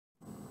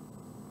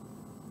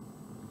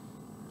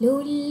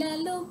Lula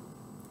loop,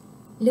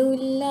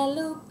 lula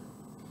loop,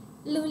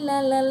 lula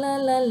la la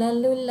la la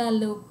lula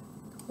loop.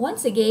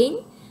 Once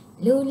again,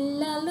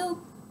 lula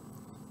loop,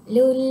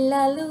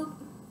 lula loop,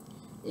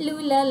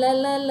 lula la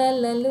la la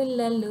la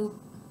lula loop.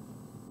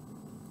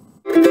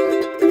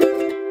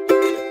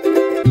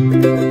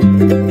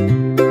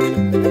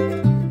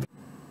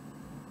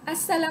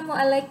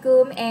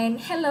 Assalamualaikum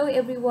and hello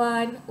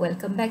everyone.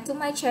 Welcome back to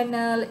my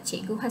channel,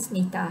 Cikgu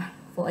Hasnita.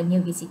 For a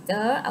new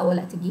visitor, I would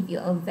like to give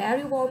you a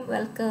very warm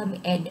welcome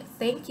and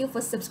thank you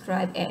for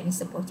subscribing and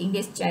supporting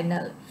this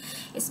channel.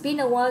 It's been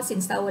a while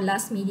since our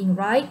last meeting,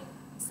 right?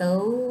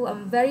 So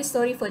I'm very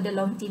sorry for the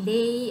long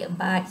delay,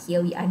 but here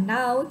we are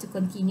now to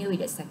continue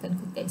with the second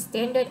content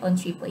standard on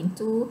 3.2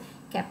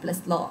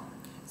 Kepler's Law.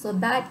 So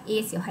that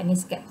is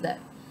Johannes Kepler,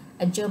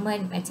 a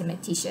German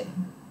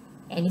mathematician.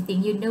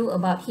 Anything you know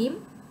about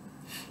him?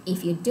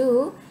 If you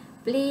do,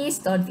 please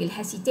don't feel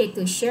hesitate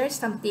to share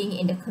something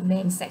in the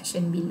comment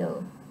section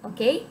below.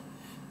 Okay?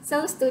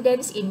 So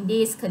students, in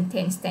this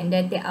content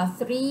standard, there are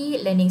 3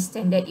 learning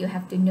standards you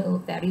have to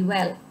know very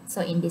well.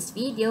 So in this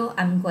video,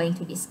 I'm going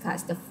to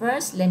discuss the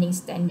first learning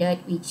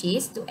standard, which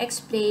is to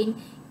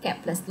explain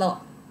Kepler's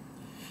law.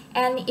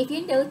 And if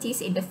you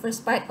notice in the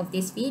first part of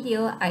this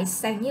video, I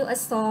sang you a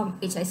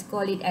song which I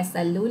call it as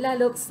a Lula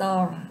Loop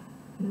song.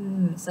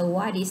 So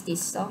what is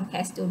this song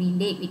has to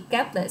relate with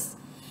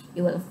Kepler's?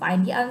 You will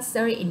find the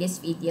answer in this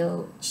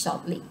video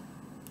shortly.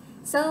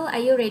 So are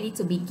you ready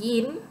to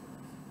begin?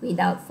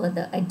 Without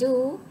further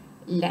ado,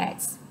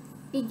 let's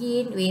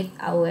begin with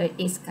our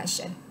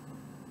discussion.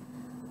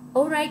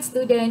 Alright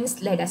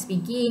students, let us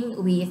begin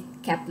with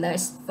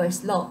Kepler's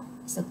first law.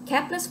 So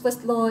Kepler's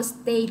first law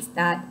states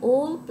that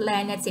all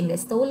planets in the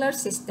solar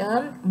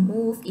system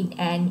move in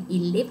an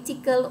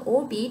elliptical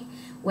orbit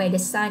where the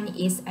sun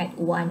is at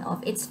one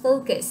of its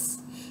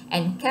focus.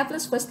 And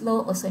Kepler's first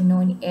law, also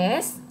known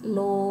as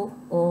law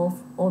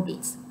of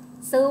orbits.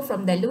 So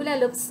from the Lula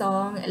Loop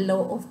song,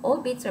 law of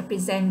orbits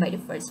represented by the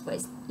first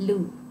verse,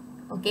 Lu.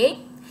 Okay?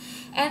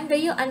 And do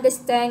you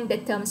understand the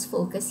terms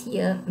focus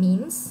here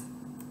means?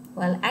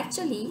 Well,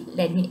 actually,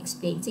 let me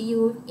explain to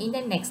you in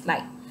the next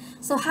slide.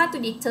 So how to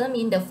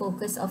determine the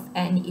focus of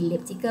an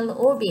elliptical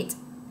orbit?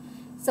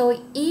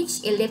 So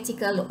each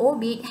elliptical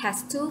orbit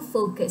has 2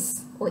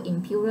 focus, or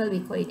in plural we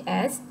call it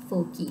as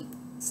foci.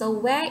 So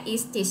where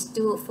is these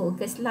 2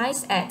 focus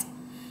lies at?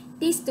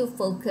 These 2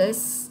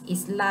 focus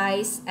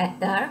lies at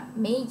the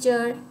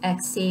major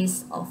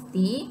axis of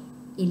the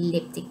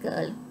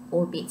elliptical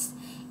orbits.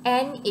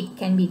 And it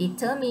can be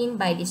determined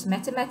by this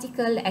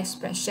mathematical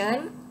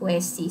expression where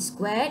c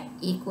squared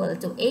equal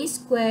to a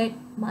squared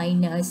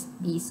minus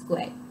b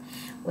squared.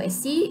 Where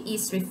c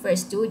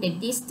refers to the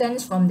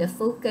distance from the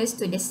focus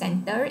to the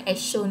center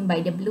as shown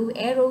by the blue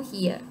arrow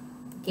here.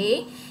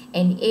 Okay,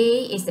 and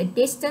A is the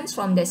distance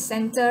from the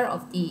center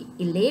of the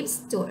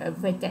ellipse to a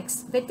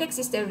vertex. Vertex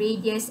is the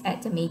radius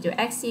at the major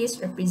axis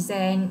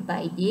represented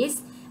by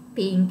this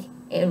pink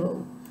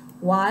arrow.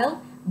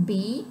 While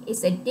B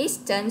is the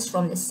distance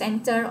from the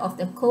center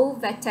of the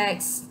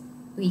co-vertex,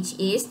 which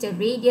is the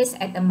radius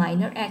at the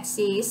minor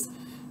axis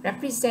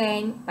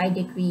represented by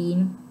the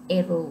green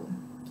arrow.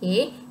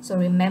 Okay, so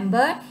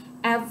remember,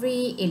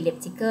 every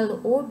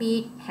elliptical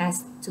orbit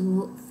has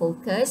 2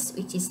 focus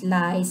which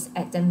lies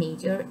at the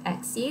major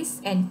axis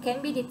and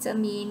can be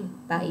determined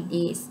by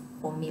this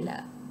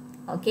formula.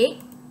 Okay.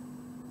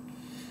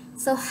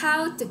 So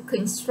how to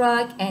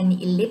construct an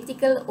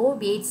elliptical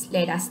orbit?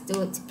 Let us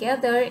do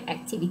together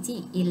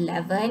activity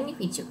 11,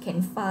 which you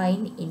can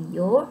find in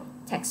your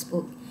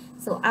textbook.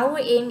 So our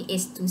aim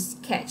is to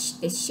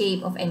sketch the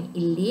shape of an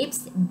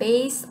ellipse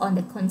based on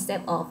the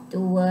concept of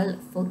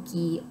dual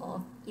foci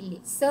of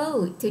ellipse.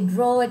 So to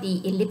draw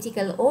the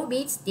elliptical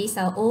orbits, these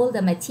are all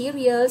the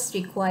materials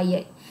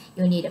required.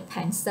 You need a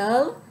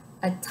pencil,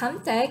 a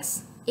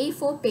thumbtacks,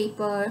 A4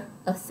 paper,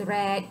 a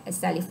thread, a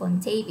cellophane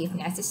tape if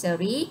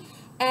necessary,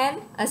 and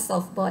a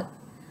softboard.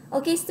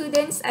 Okay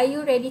students, are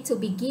you ready to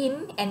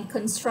begin and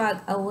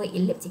construct our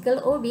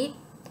elliptical orbit?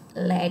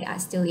 Let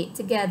us do it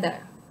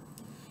together.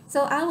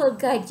 So I will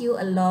guide you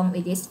along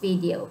with this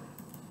video.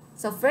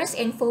 So first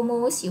and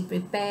foremost, you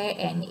prepare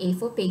an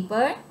A4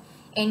 paper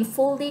and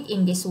fold it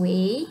in this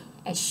way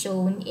as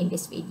shown in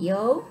this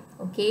video.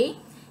 Okay,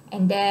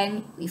 and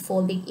then we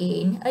fold it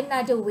in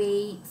another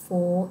way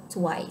for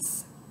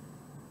twice.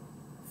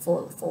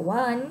 Fold for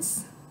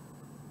once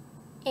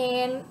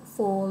and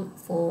fold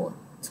for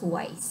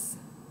twice.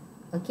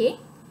 Okay,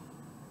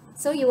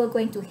 so you are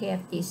going to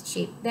have this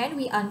shape. Then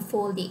we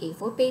unfold the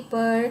A4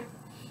 paper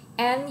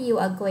and you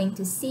are going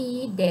to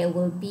see there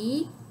will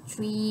be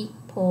 3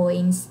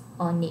 points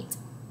on it.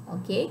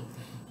 Okay,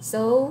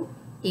 so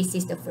this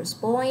is the first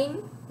point,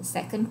 the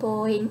second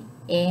point,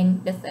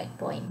 and the third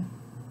point.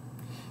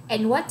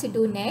 And what to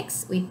do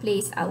next? We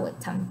place our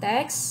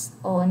thumbtacks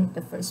on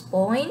the first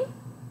point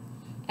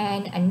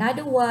and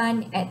another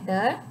one at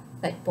the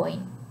third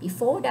point.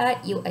 Before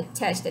that, you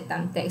attach the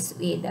thumbtacks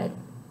with a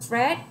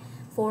thread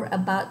for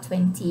about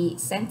 20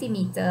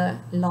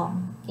 centimeter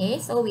long. Okay,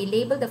 so we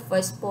label the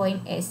first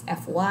point as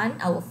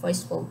F1, our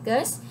first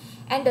focus,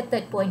 and the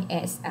third point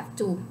as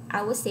F2,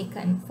 our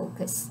second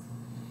focus.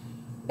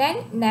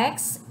 Then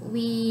next,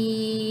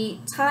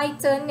 we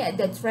tighten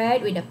the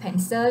thread with a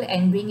pencil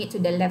and bring it to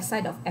the left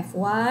side of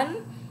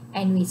F1,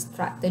 and we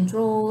start to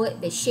draw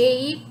the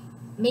shape.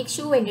 Make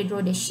sure when you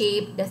draw the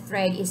shape, the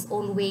thread is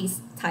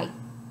always tight.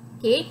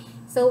 Okay,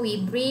 so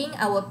we bring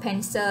our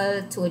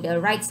pencil to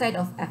the right side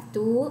of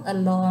F2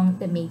 along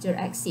the major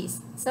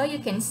axis. So you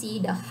can see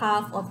the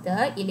half of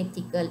the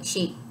elliptical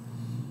shape.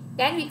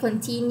 Then we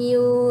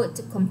continue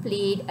to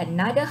complete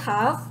another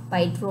half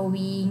by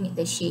drawing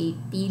the shape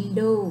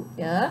below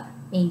the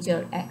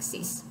major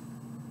axis.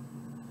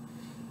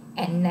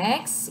 And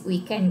next, we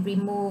can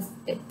remove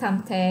the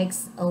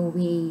thumbtacks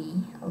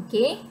away.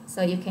 Okay,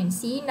 so you can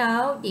see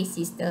now this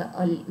is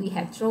we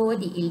have drawn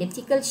the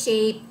elliptical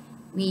shape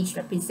which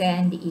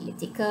represent the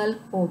elliptical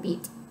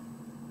orbit.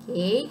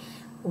 Okay,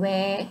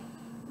 where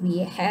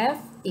we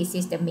have, this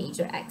is the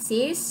major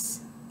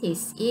axis,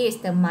 this is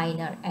the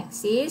minor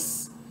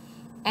axis,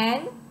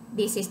 and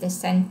this is the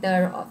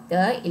center of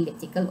the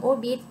elliptical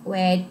orbit,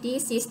 where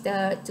this is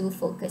the two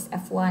focus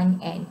F1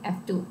 and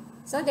F2.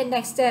 So the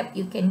next step,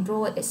 you can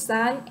draw the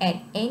sun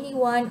at any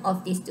one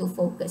of these two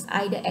focus,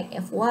 either at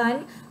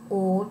F1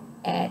 or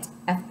at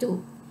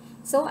F2.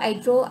 So I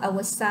draw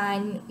our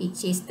sun,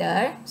 which is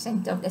the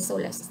center of the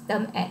solar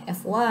system, at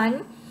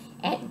F1,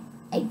 and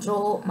I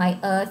draw my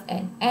Earth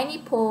at any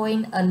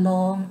point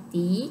along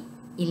the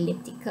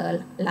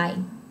elliptical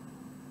line.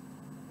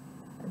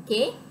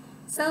 Okay,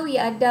 so we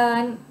are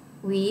done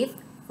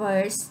with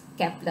first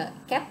Kepler,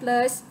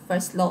 Kepler's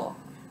first law,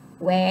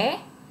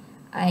 where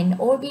an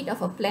orbit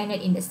of a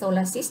planet in the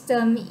solar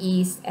system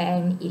is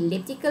an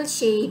elliptical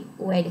shape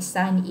where the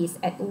sun is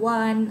at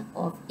one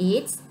of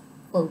its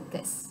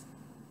focus.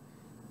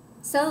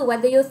 So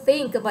what do you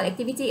think about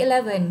activity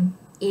 11?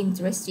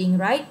 Interesting,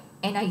 right?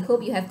 And I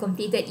hope you have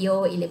completed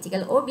your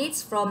elliptical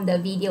orbits from the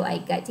video I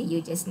got to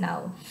you just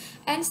now.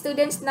 And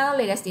students, now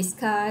let us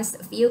discuss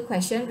a few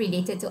questions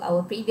related to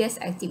our previous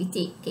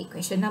activity. Okay,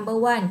 question number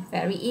 1,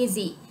 very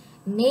easy.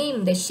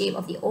 Name the shape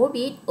of the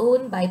orbit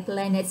owned by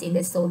planets in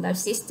the solar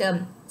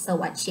system. So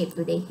what shape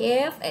do they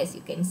have? As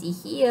you can see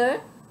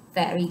here,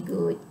 very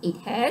good. It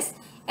has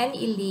an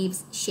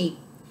ellipse shape.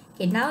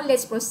 Okay, now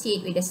let's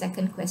proceed with the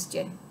second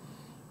question.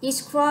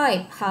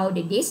 Describe how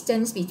the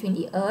distance between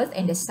the Earth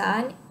and the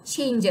Sun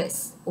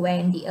changes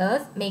when the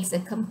Earth makes a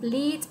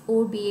complete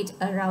orbit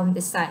around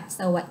the Sun.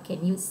 So what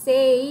can you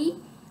say?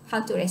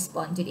 How to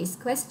respond to this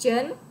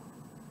question?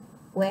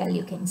 Well,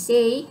 you can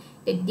say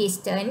the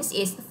distance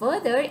is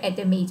further at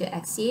the major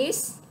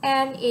axis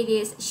and it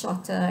is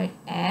shorter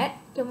at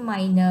the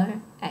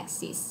minor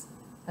axis.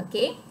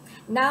 Okay,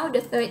 now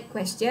the third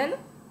question.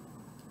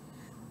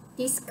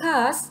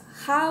 Discuss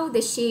how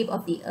the shape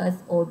of the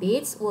Earth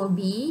orbits will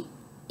be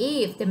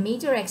if the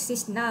major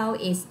axis now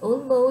is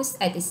almost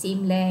at the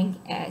same length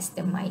as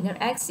the minor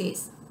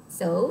axis.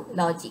 So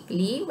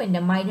logically, when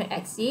the minor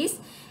axis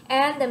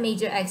and the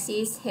major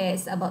axis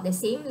has about the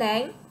same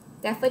length,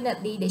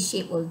 definitely the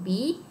shape will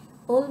be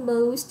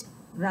almost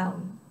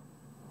round.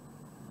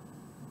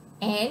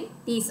 And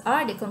these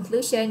are the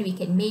conclusions we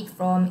can make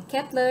from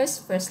Kepler's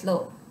first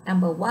law.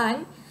 Number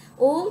 1,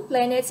 all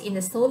planets in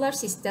the solar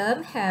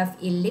system have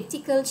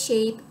elliptical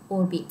shaped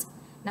orbit.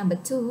 Number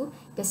 2,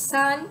 the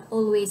sun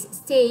always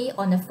stays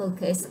on the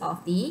focus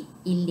of the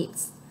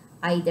ellipse,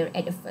 either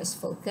at the first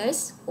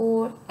focus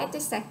or at the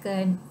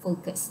second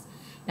focus.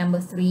 Number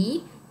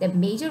 3, the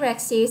major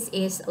axis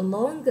is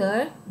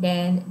longer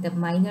than the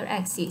minor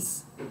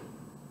axis.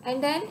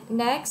 And then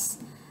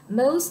next,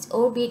 most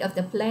orbit of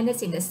the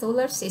planets in the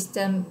solar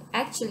system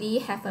actually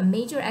have a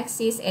major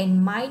axis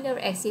and minor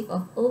axis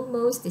of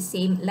almost the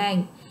same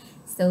length.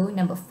 So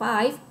number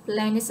 5,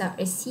 planets are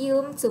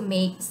assumed to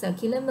make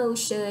circular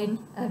motion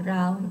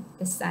around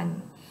the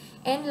sun.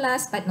 And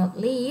last but not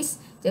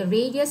least, the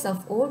radius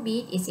of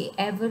orbit is the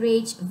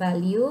average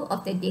value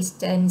of the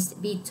distance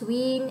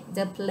between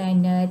the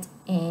planet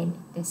and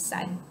the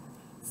sun.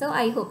 So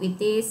I hope with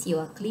this you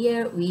are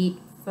clear with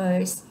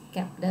first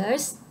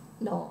Kepler's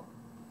law.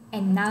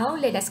 And now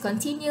let us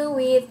continue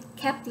with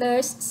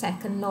Kepler's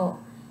second law.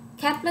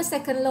 Kepler's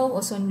second law,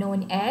 also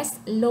known as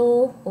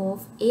law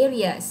of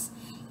areas.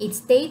 It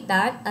states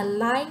that a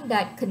line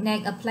that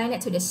connects a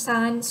planet to the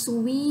sun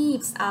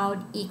sweeps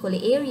out equal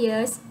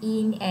areas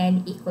in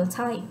an equal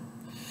time.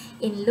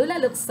 In Lula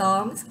Loop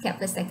songs,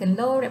 Kepler's second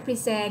law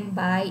represented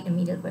by the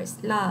middle verse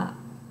La.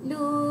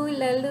 Lula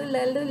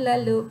lula lula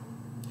loop.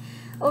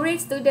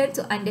 Alright, students,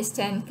 to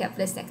understand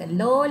Kepler's second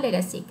law, let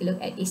us take a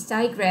look at this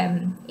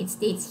diagram. It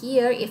states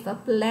here, if a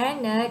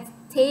planet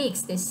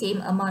takes the same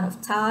amount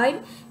of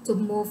time to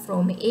move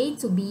from A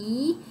to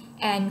B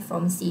and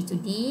from C to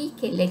D,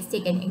 okay, let's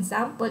take an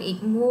example.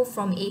 It moved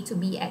from A to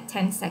B at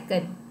 10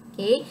 seconds,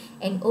 okay,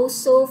 and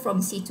also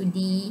from C to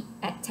D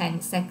at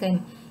 10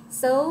 seconds.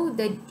 So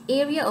the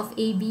area of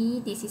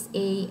AB, this is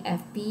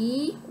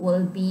AFB,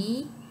 will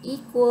be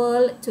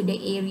equal to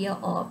the area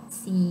of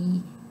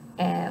CFD.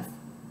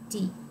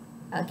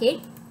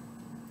 Okay.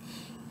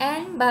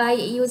 And by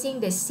using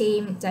the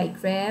same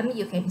diagram,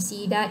 you can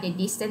see that the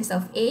distance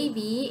of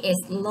AB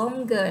is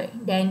longer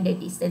than the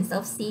distance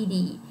of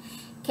CD.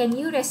 Can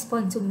you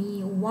respond to me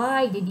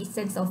why the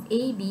distance of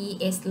AB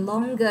is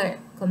longer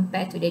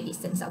compared to the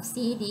distance of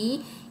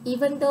CD,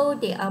 even though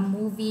they are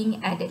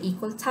moving at the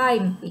equal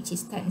time, which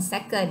is 10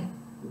 seconds?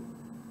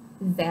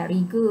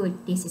 Very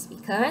good. This is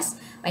because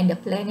when the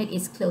planet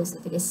is closer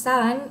to the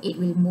sun, it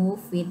will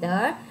move with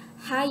a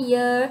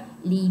higher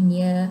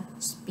linear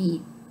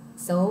speed.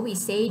 So we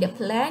say the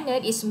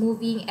planet is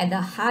moving at a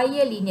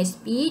higher linear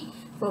speed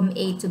from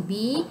A to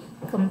B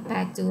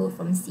compared to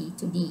from C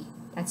to D.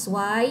 That's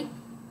why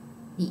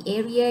the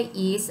area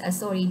is,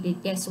 that's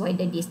why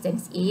the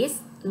distance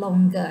is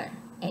longer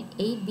at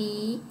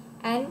AB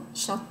and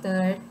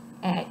shorter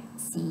at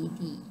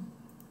CD.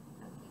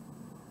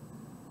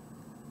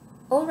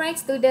 Alright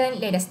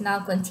students, let us now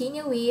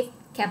continue with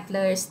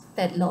Kepler's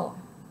third law.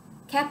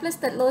 Kepler's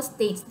third law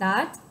states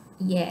that,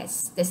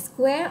 yes, the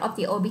square of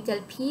the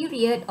orbital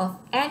period of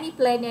any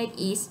planet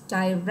is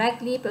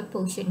directly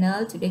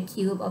proportional to the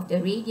cube of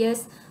the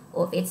radius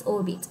of its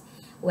orbit,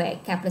 where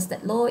Kepler's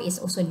third law is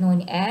also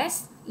known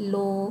as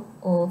law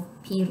of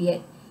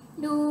period.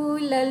 The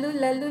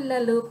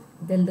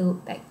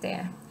loop back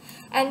there.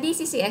 And this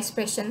is the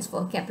expressions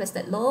for Kepler's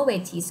third law, where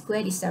t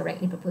squared is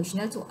directly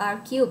proportional to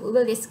r cubed. We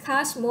will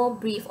discuss more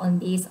brief on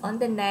this on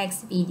the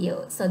next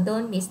video, so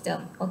don't miss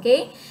them,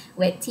 okay?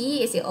 Where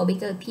t is the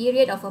orbital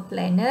period of a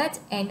planet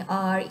and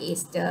r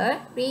is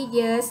the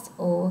radius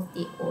of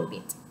the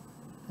orbit,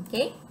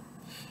 okay?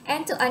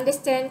 And to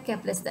understand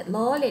Kepler's third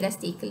law, let us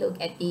take a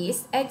look at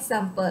this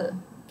example.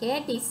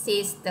 Okay, this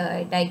is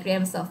the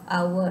diagrams of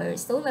our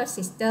solar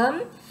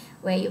system,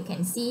 where you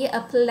can see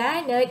a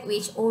planet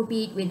which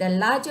orbit with a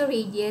larger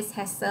radius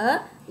has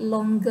a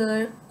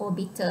longer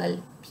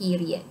orbital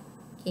period.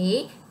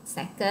 Okay,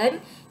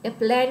 second, the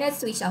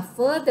planets which are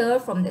further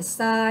from the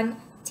sun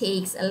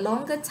takes a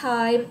longer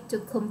time to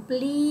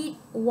complete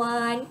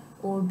one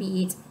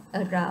orbit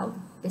around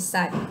the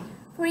sun.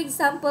 For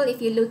example,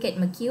 if you look at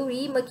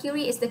Mercury,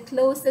 Mercury is the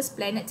closest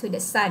planet to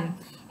the sun,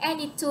 and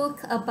it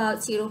took about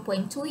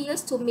 0.2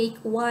 years to make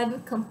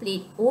one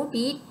complete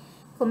orbit.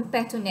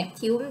 Compared to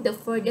Neptune, the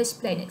furthest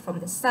planet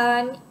from the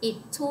sun,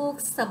 it took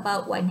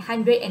about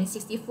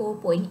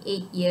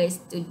 164.8 years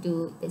to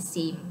do the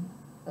same.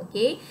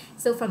 Okay,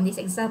 so from this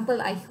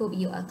example, I hope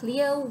you are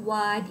clear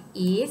what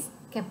is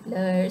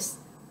Kepler's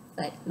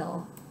third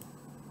law.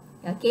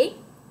 Okay.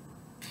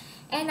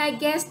 And I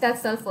guess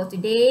that's all for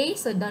today.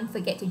 So don't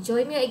forget to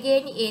join me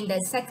again in the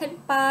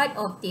second part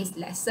of this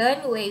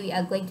lesson, where we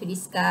are going to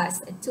discuss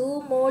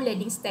two more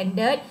learning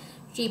standard,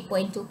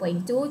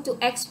 3.2.2, to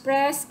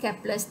express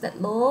Kepler's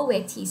third law,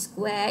 where t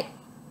squared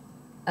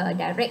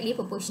directly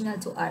proportional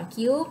to r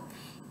cubed.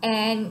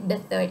 And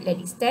the third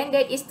learning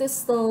standard is to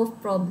solve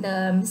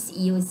problems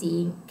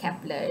using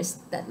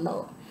Kepler's third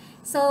law.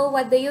 So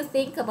what do you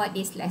think about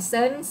this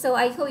lesson? So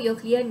I hope you're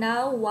clear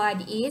now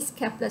what is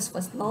Kepler's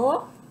first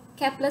law,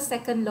 Kepler's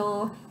second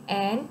law,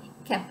 and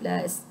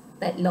Kepler's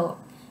third law.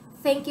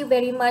 Thank you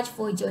very much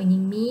for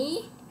joining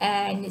me,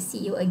 and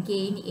see you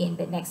again in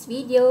the next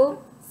video.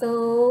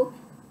 So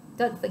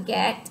don't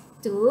forget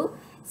to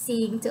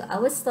sing to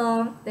our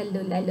song, the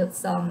Lula Loop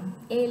song.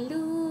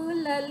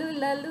 Lula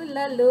Lula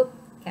Lula Loop.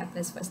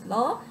 Kepler's first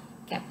law,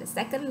 Kepler's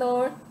second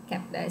law,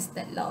 Kepler's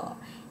third law.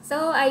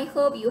 So I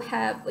hope you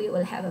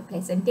will have a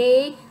pleasant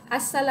day.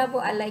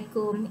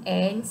 Assalamualaikum,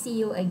 and see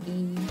you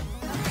again.